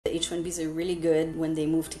H1Bs are really good when they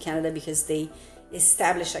move to Canada because they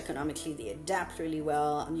establish economically, they adapt really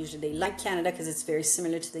well. Usually they like Canada because it's very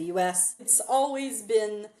similar to the US. It's always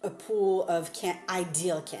been a pool of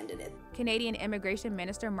ideal candidates. Canadian Immigration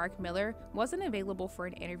Minister Mark Miller wasn't available for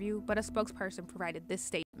an interview, but a spokesperson provided this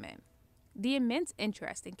statement. The immense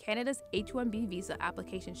interest in Canada's H1B visa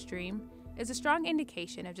application stream is a strong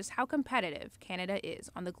indication of just how competitive Canada is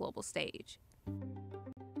on the global stage.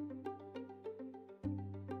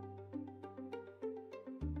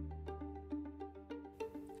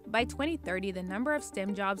 By 2030, the number of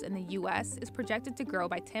STEM jobs in the U.S. is projected to grow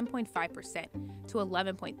by 10.5% to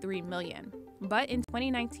 11.3 million. But in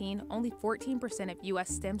 2019, only 14% of U.S.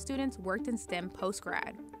 STEM students worked in STEM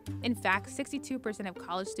post-grad. In fact, 62% of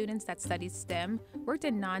college students that studied STEM worked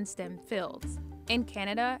in non-STEM fields. In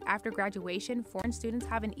Canada, after graduation, foreign students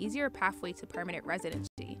have an easier pathway to permanent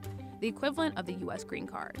residency, the equivalent of the U.S. green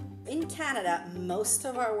card. In Canada, most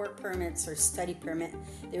of our work permits or study permit,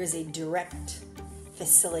 there is a direct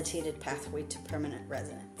facilitated pathway to permanent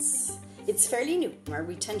residence. It's fairly new. Our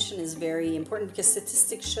retention is very important because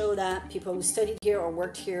statistics show that people who studied here or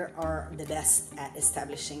worked here are the best at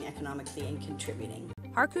establishing economically and contributing.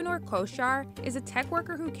 Harkunor Koshar is a tech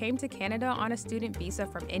worker who came to Canada on a student visa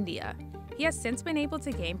from India. He has since been able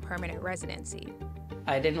to gain permanent residency.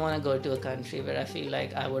 I didn't want to go to a country where I feel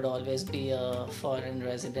like I would always be a foreign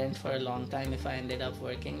resident for a long time if I ended up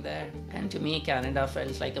working there. And to me, Canada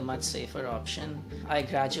felt like a much safer option. I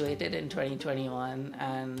graduated in 2021,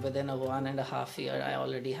 and within a 1.5 year, I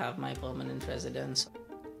already have my permanent residence.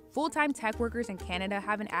 Full-time tech workers in Canada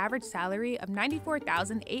have an average salary of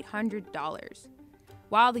 $94,800,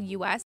 while the U.S.